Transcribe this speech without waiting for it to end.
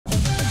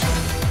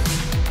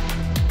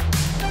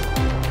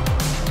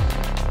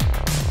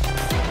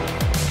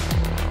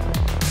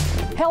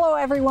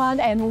everyone,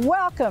 and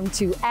welcome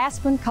to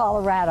Aspen,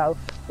 Colorado,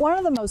 one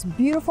of the most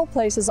beautiful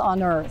places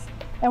on earth.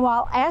 And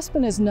while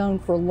Aspen is known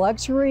for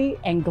luxury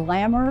and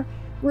glamour,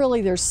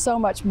 really there's so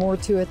much more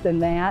to it than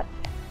that.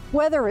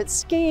 Whether it's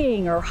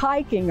skiing or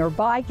hiking or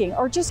biking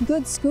or just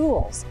good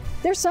schools,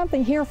 there's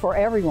something here for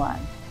everyone.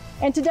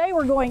 And today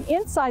we're going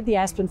inside the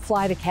Aspen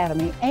Flight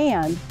Academy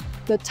and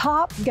the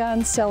Top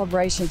Gun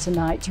celebration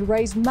tonight to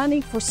raise money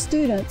for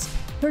students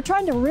who are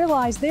trying to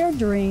realize their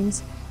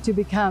dreams to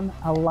become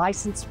a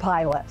licensed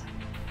pilot.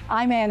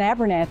 I'm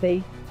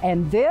Abernethy,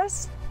 and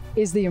this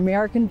is the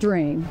American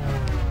Dream.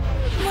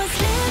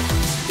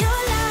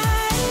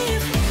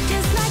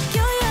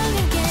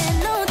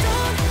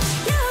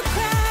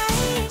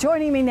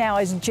 Joining me now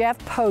is Jeff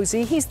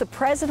Posey. He's the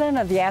president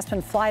of the Aspen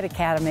Flight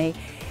Academy,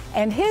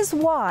 and his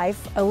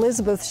wife,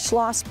 Elizabeth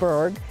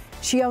Schlossberg,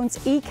 she owns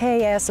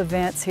EKS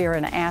Events here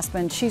in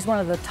Aspen. She's one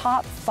of the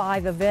top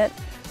 5 event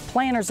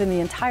planners in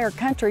the entire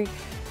country.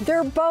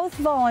 They're both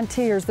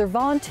volunteers. They're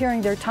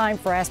volunteering their time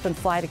for Aspen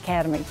Flight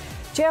Academy.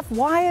 Jeff,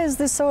 why is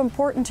this so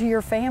important to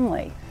your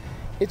family?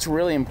 It's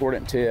really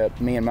important to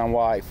me and my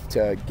wife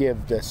to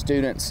give the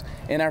students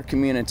in our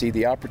community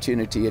the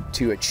opportunity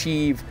to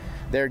achieve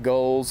their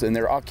goals and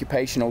their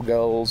occupational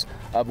goals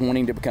of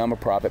wanting to become a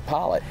private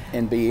pilot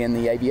and be in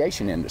the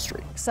aviation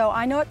industry. So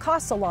I know it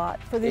costs a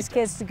lot for these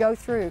kids to go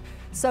through.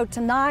 So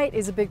tonight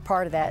is a big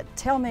part of that.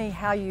 Tell me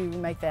how you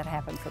make that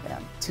happen for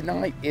them.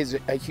 Tonight is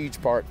a huge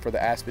part for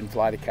the Aspen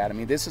Flight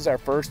Academy. This is our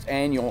first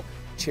annual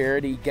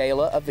charity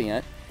gala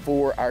event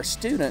for our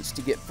students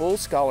to get full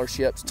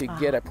scholarships to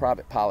get a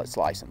private pilot's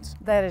license.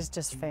 That is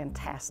just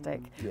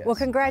fantastic. Yes. Well,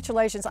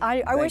 congratulations.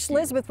 I wish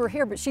Elizabeth were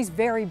here, but she's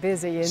very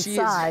busy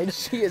inside.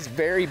 She is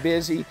very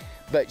busy,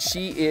 but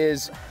she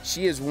is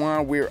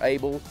why we're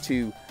able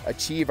to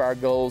achieve our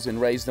goals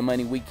and raise the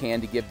money we can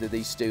to give to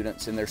these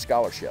students and their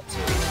scholarships.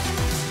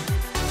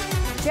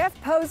 Jeff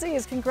Posey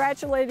is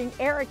congratulating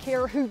Eric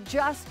here, who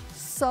just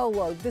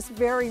soloed this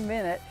very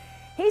minute.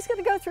 He's going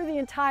to go through the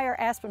entire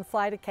Aspen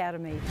Flight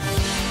Academy.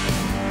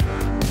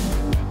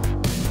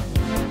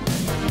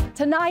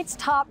 Tonight's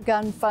Top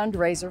Gun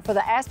fundraiser for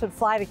the Aspen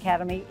Flight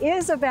Academy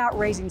is about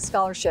raising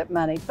scholarship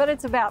money, but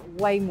it's about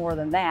way more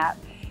than that.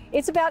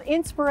 It's about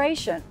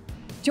inspiration.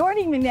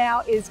 Joining me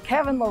now is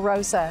Kevin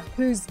LaRosa,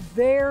 who's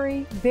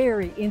very,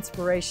 very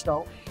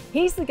inspirational.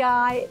 He's the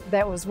guy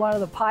that was one of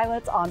the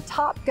pilots on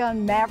Top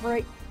Gun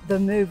Maverick, the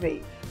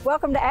movie.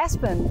 Welcome to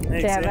Aspen,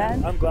 Thanks, Kevin.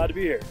 Ann. I'm glad to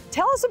be here.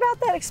 Tell us about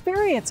that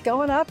experience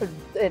going up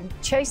and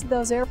chasing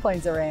those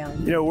airplanes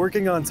around. You know,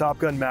 working on Top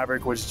Gun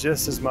Maverick was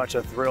just as much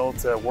a thrill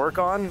to work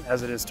on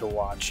as it is to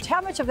watch.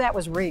 How much of that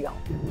was real?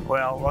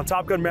 Well, on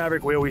Top Gun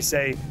Maverick, we always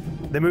say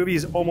the movie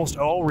is almost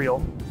all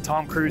real.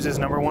 Tom Cruise's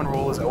 #1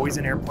 rule is always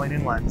an airplane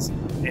in lens,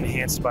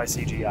 enhanced by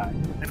CGI.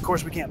 And of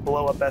course, we can't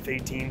blow up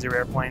F-18s or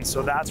airplanes,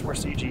 so that's where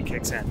CG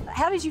kicks in.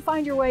 How did you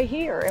find your way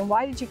here, and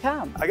why did you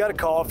come? I got a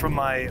call from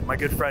my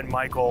good friend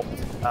Michael,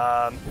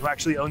 who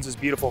actually owns this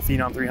beautiful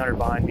Phenom 300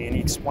 behind me, and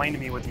he explained to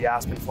me what the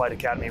Aspen Flight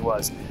Academy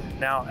was.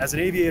 Now, as an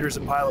aviator, as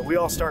a pilot, we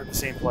all start in the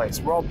same place.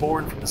 We're all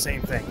born from the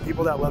same thing.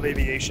 People that love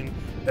aviation,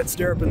 that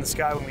stare up in the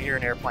sky when we hear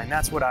an airplane.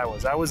 That's what I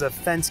was. I was a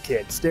fence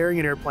kid, staring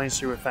at airplanes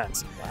through a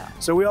fence. Wow.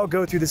 So we all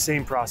go through the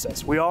same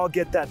process. We all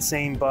get that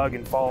same bug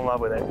and fall in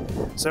love with it.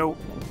 So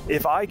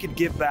if I could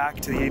give back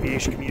to the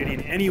aviation community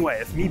in any way,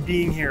 if me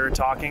being here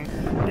talking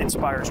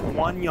inspires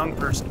one young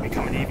person to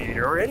become an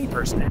aviator, or any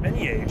person of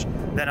any age,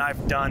 then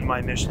I've done my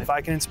mission. If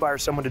I can inspire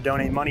someone to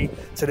donate money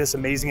to this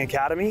amazing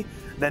academy,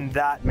 then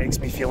that makes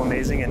me feel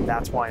amazing, and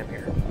that's why I'm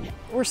here.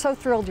 We're so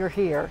thrilled you're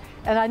here,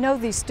 and I know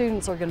these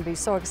students are going to be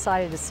so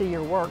excited to see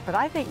your work, but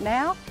I think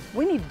now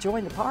we need to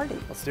join the party.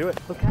 Let's do it.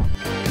 Okay.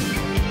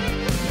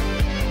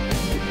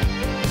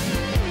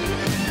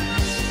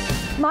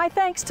 My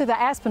thanks to the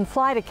Aspen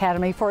Flight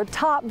Academy for a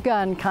Top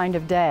Gun kind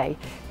of day.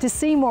 To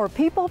see more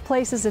people,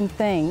 places, and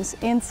things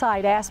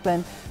inside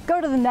Aspen,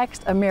 go to the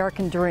next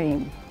American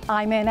Dream.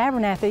 I'm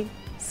Abernethy.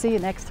 See you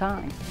next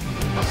time.